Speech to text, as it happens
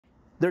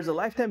There's a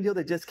lifetime deal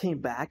that just came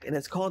back and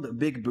it's called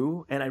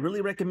BIGVU, and I really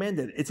recommend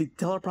it. It's a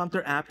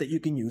teleprompter app that you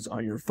can use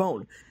on your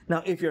phone.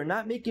 Now, if you're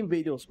not making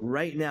videos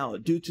right now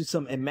due to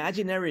some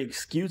imaginary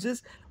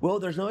excuses, well,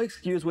 there's no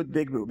excuse with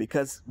BIGVU,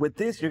 because with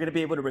this, you're going to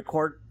be able to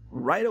record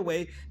right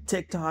away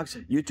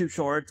TikToks, YouTube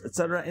Shorts,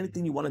 etc.,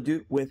 anything you want to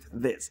do with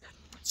this.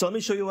 So let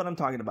me show you what I'm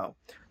talking about.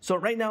 So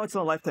right now it's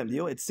on a lifetime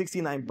deal. It's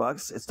 69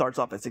 bucks. It starts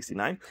off at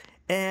 69,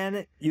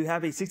 and you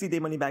have a 60-day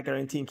money back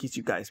guarantee in case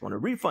you guys want to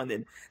refund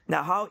it.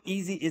 Now, how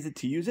easy is it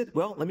to use it?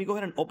 Well, let me go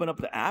ahead and open up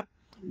the app.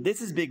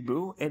 This is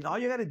BIGVU, and all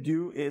you got to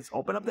do is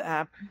open up the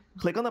app,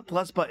 click on the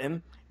plus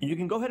button, and you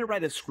can go ahead and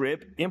write a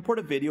script, import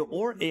a video,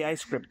 or AI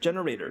script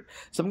generator.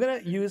 So I'm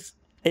going to use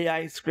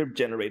AI script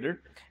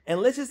generator. And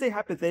let's just say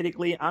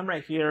hypothetically, I'm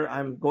right here,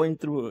 I'm going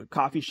through a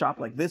coffee shop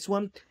like this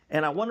one,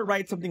 and I want to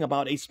write something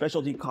about a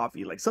specialty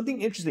coffee, like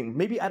something interesting.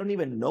 Maybe I don't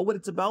even know what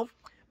it's about,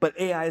 but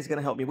AI is going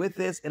to help me with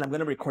this, and I'm going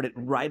to record it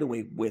right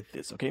away with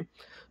this, okay?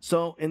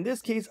 So in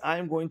this case,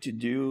 I'm going to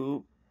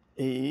do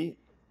a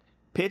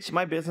pitch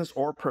my business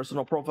or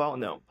personal profile.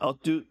 No, I'll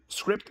do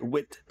script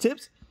with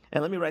tips,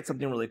 and let me write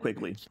something really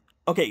quickly.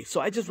 Okay, so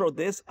I just wrote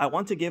this. I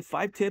want to give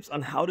 5 tips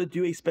on how to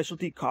do a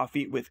specialty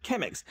coffee with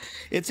Chemex.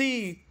 It's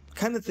a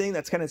kind of thing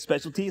that's kind of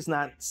specialty. It's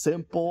not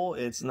simple.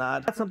 It's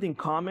not something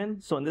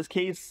common. So in this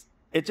case,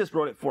 it just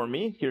wrote it for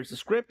me. Here's the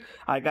script.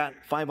 I got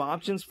 5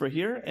 options for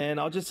here, and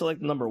I'll just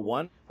select number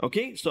 1.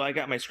 Okay, so I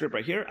got my script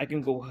right here. I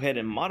can go ahead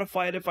and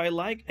modify it if I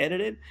like,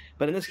 edit it.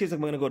 But in this case, I'm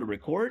going to go to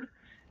record,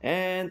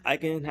 and I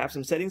can have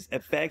some settings,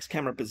 effects,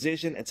 camera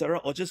position,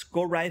 etc. I'll just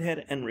go right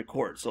ahead and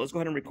record. So let's go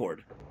ahead and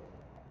record.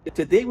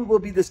 Today we will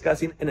be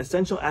discussing an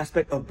essential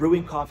aspect of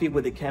brewing coffee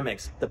with a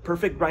Chemex, the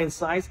perfect grind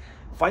size.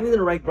 Finding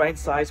the right grind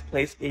size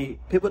plays a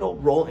pivotal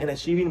role in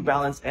achieving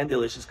balanced and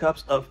delicious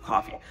cups of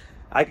coffee.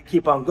 I could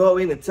keep on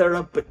going,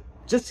 etc., but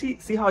just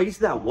see how easy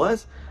that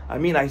was. I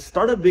mean, I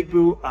start up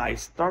BIGVU, I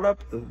start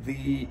up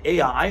the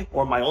AI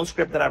or my own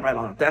script that I write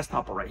on a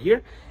desktop right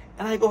here,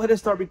 and I go ahead and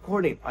start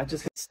recording. I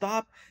just hit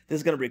stop. This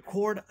is going to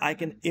record.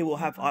 It will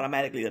have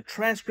automatically a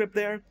transcript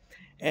there,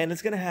 and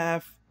it's going to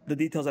have the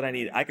details that I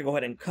need. I can go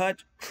ahead and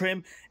cut,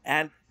 trim,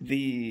 add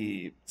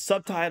the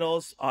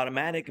subtitles,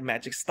 automatic,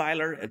 magic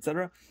styler,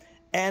 etc.,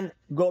 and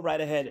go right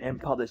ahead and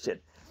publish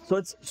it. So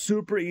it's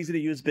super easy to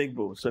use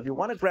BIGVU. So if you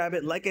want to grab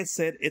it, like I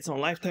said, it's on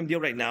a lifetime deal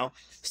right now.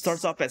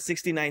 Starts off at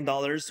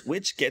 $69,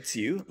 which gets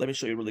you, let me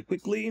show you really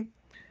quickly,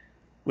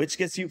 which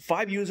gets you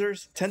 5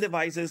 users, 10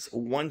 devices,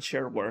 1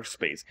 shared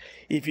workspace.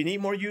 If you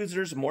need more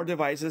users, more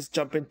devices,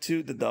 jump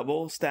into the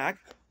double stack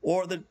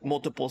or the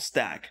multiple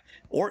stack,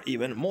 or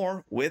even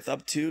more with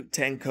up to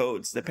 10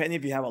 codes, depending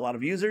if you have a lot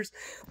of users,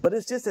 but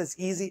it's just as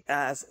easy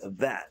as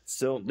that.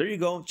 So there you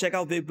go, check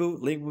out BIGVU,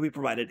 link will be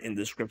provided in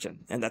the description,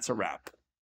 and that's a wrap.